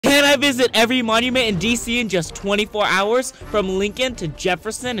Can I visit every monument in DC in just 24 hours? From Lincoln to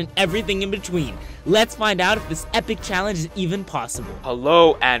Jefferson and everything in between. Let's find out if this epic challenge is even possible.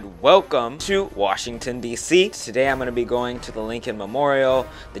 Hello and welcome to Washington, D.C. Today I'm going to be going to the Lincoln Memorial,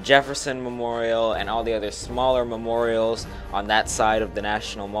 the Jefferson Memorial, and all the other smaller memorials on that side of the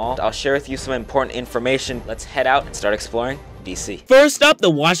National Mall. I'll share with you some important information. Let's head out and start exploring DC. First up,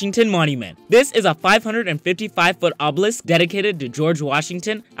 the Washington Monument. This is a 555-foot obelisk dedicated to George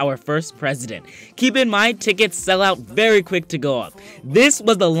Washington, our first president. Keep in mind, tickets sell out very quick to go up. This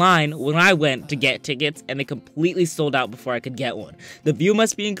was the line when I went to get tickets, and they completely sold out before I could get one. The view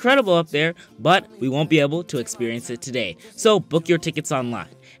must be incredible up there, but we won't be able to experience it today. So book your tickets online.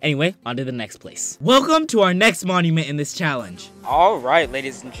 Anyway, on to the next place. Welcome to our next monument in this challenge. Alright,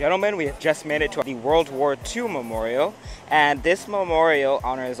 ladies and gentlemen, we have just made it to the World War II Memorial, and this memorial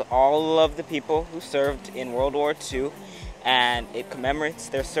honors all of the people who served in World War II, and it commemorates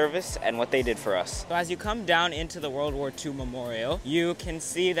their service and what they did for us. So as you come down into the World War II Memorial, you can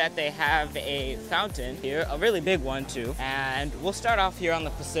see that they have a fountain here, a really big one too, and we'll start off here on the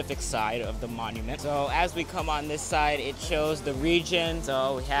Pacific side of the monument. So as we come on this side, it shows the region.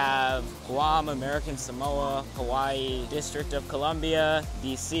 So we have Guam, American Samoa, Hawaii, District of Columbia,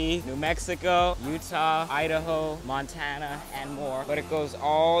 DC, New Mexico, Utah, Idaho, Montana, and more. But it goes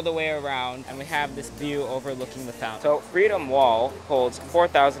all the way around, and we have this view overlooking the fountain. So Freedom Wall holds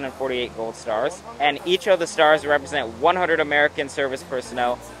 4,048 gold stars, and each of the stars represent 100 American service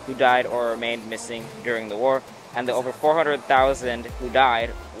personnel who died or remained missing during the war, and the over 400,000 who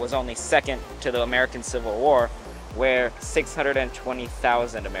died was only second to the American Civil War, where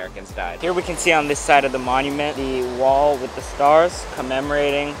 620,000 Americans died. Here we can see on this side of the monument the wall with the stars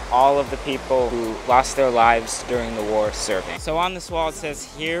commemorating all of the people who lost their lives during the war serving. So on this wall it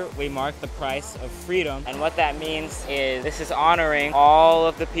says, "Here we mark the price of freedom," and what that means is this is honoring all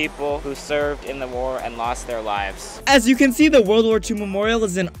of the people who served in the war and lost their lives. As you can see, the World War II Memorial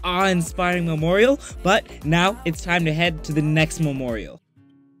is an awe-inspiring memorial, but now it's time to head to the next memorial.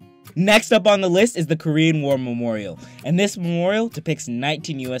 Next up on the list is the Korean War Memorial, and this memorial depicts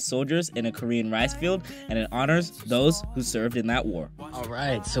 19 US soldiers in a Korean rice field, and it honors those who served in that war.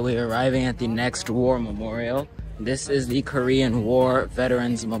 Alright, so we're arriving at the next war memorial. This is the Korean War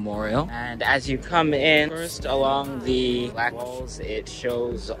Veterans Memorial, and as you come in, first along the black walls, it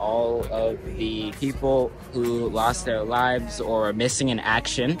shows all of the people who lost their lives or are missing in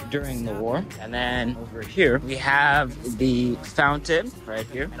action during the war. And then over here, we have the fountain right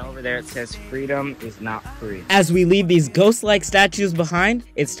here, and over there it says, "Freedom is not free." As we leave these ghost-like statues behind,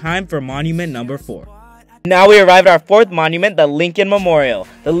 it's time for monument number 4. Now we arrived at our fourth monument, the Lincoln Memorial.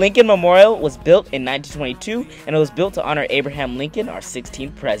 The Lincoln Memorial was built in 1922, and it was built to honor Abraham Lincoln, our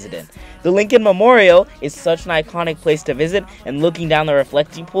 16th president. The Lincoln Memorial is such an iconic place to visit, and looking down the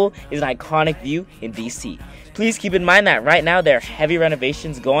reflecting pool is an iconic view in DC. Please keep in mind that right now there are heavy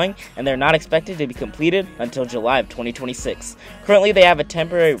renovations going, and they're not expected to be completed until July of 2026. Currently they have a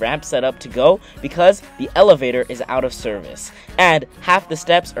temporary ramp set up to go because the elevator is out of service, and half the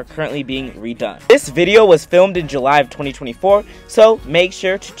steps are currently being redone. This video was filmed in July of 2024, so make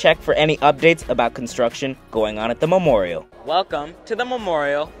sure to check for any updates about construction going on at the memorial. Welcome to the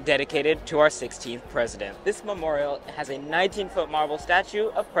memorial dedicated to our 16th president. This memorial has a 19-foot marble statue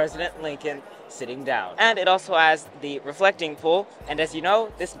of President Lincoln sitting down. And it also has the reflecting pool, and as you know,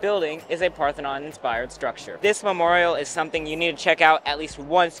 this building is a Parthenon-inspired structure. This memorial is something you need to check out at least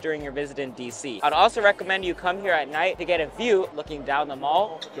once during your visit in DC. I'd also recommend you come here at night to get a view looking down the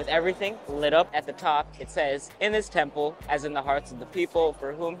mall with everything lit up. At the top, it says, "In this temple, as in the hearts of the people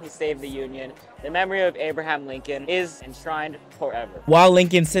for whom he saved the Union, the memory of Abraham Lincoln is enshrined forever." While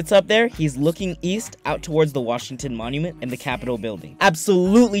Lincoln sits up there, he's looking east out towards the Washington Monument and the Capitol building.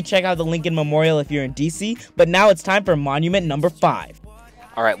 Absolutely check out the Lincoln Memorial if you're in DC, but now it's time for monument number 5.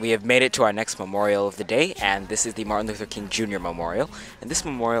 Alright, we have made it to our next memorial of the day, and this is the Martin Luther King Jr. Memorial. And this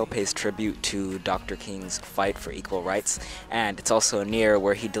memorial pays tribute to Dr. King's fight for equal rights, and it's also near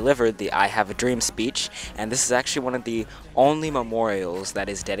where he delivered the "I Have a Dream" speech, and this is actually one of the only memorials that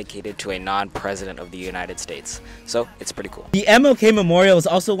is dedicated to a non-president of the United States. So, it's pretty cool. The MLK Memorial is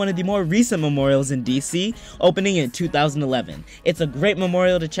also one of the more recent memorials in DC, opening in 2011. It's a great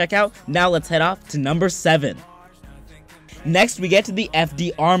memorial to check out. Now let's head off to number 7. Next, we get to the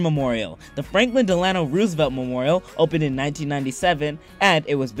FDR Memorial. The Franklin Delano Roosevelt Memorial opened in 1997, and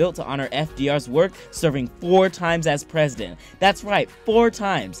it was built to honor FDR's work serving 4 times as president. That's right, 4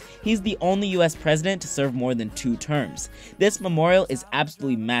 times. He's the only US president to serve more than 2 terms. This memorial is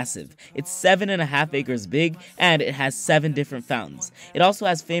absolutely massive. It's 7.5 acres big, and it has 7 different fountains. It also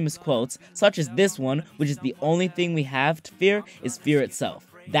has famous quotes, such as this one, which is "The only thing we have to fear is fear itself."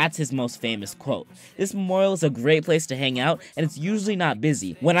 That's his most famous quote. This memorial is a great place to hang out, and it's usually not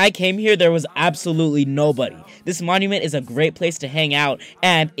busy. When I came here, there was absolutely nobody. This monument is a great place to hang out,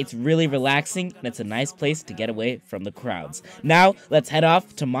 and it's really relaxing, and it's a nice place to get away from the crowds. Now, let's head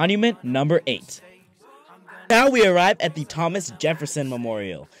off to monument number 8. Now we arrive at the Thomas Jefferson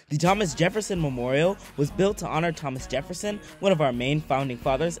Memorial. The Thomas Jefferson Memorial was built to honor Thomas Jefferson, one of our main founding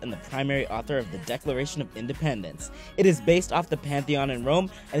fathers and the primary author of the Declaration of Independence. It is based off the Pantheon in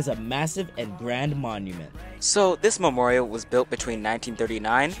Rome and is a massive and grand monument. So this memorial was built between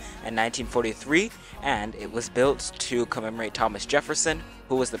 1939 and 1943, and it was built to commemorate Thomas Jefferson,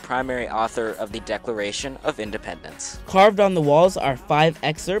 who was the primary author of the Declaration of Independence. Carved on the walls are 5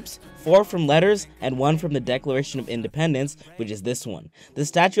 excerpts, 4 from letters and 1 from the Declaration of Independence, which is this one. The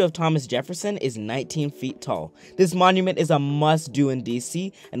statue of Thomas Jefferson is 19 feet tall. This monument is a must-do in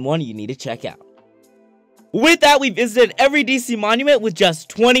DC and one you need to check out. With that, we visited every DC monument with just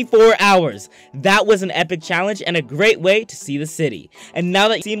 24 hours. That was an epic challenge and a great way to see the city. And now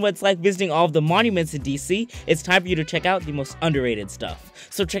that you've seen what it's like visiting all of the monuments in DC, it's time for you to check out the most underrated stuff.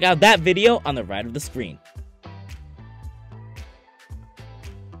 So check out that video on the right of the screen.